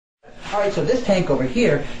All right, so this tank over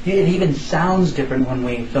here, it even sounds different when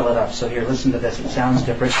we fill it up. So here, listen to this. It sounds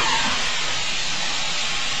different.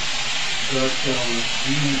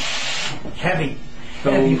 Heavy.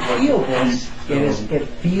 And if you feel this, it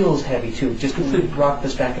feels heavy too. Just rock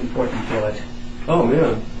this back and forth and feel it. Oh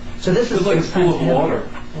man. So this is like it's full of water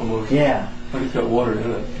almost. Yeah. Like it's got water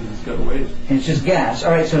in it because it's got weight. And it's just gas.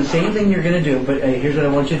 All right, so the same thing you're going to do, but here's what I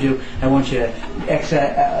want you to do. I want you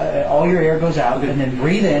to all your air goes out, and then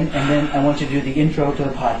breathe in, and then I want you to do the intro to the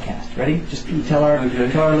podcast. Ready? Just tell our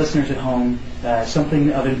listeners at home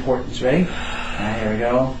something of importance. Ready? Here we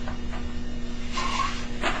go.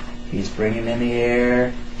 He's bringing in the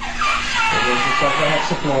air. There goes the sulfur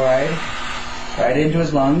hexafluoride right into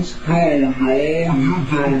his lungs. Hello, y'all. You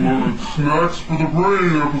downloaded Snacks for the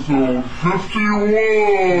Brain episode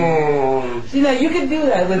 51. See, now you can do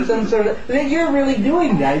that with some sort of. You're really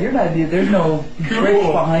doing that. You're not. There's no tricks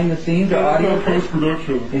behind the scenes or audio.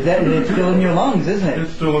 Post-production. Is that? It's still in your lungs, isn't it?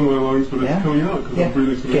 It's still in my lungs, but it's coming out because I'm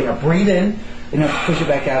breathing through it. Okay, now breathe in. And push it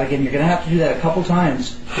back out again. You're going to have to do that a couple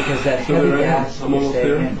times because that heavy gas. I'm almost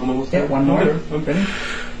there. I'm almost there. One more. Ready?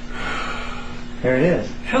 There it is.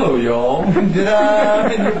 Hello, y'all. Ta-da!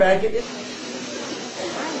 And you're back.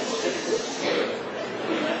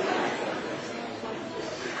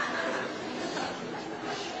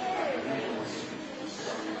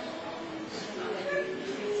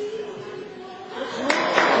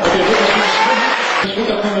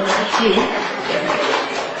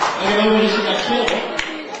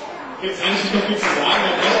 Gibt es eigentlich nicht noch viel zu sagen,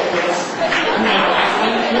 weil das Anlass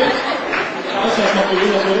eingeführt. Außer das noch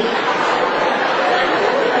berührt wurde.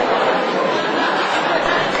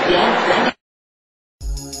 Ja,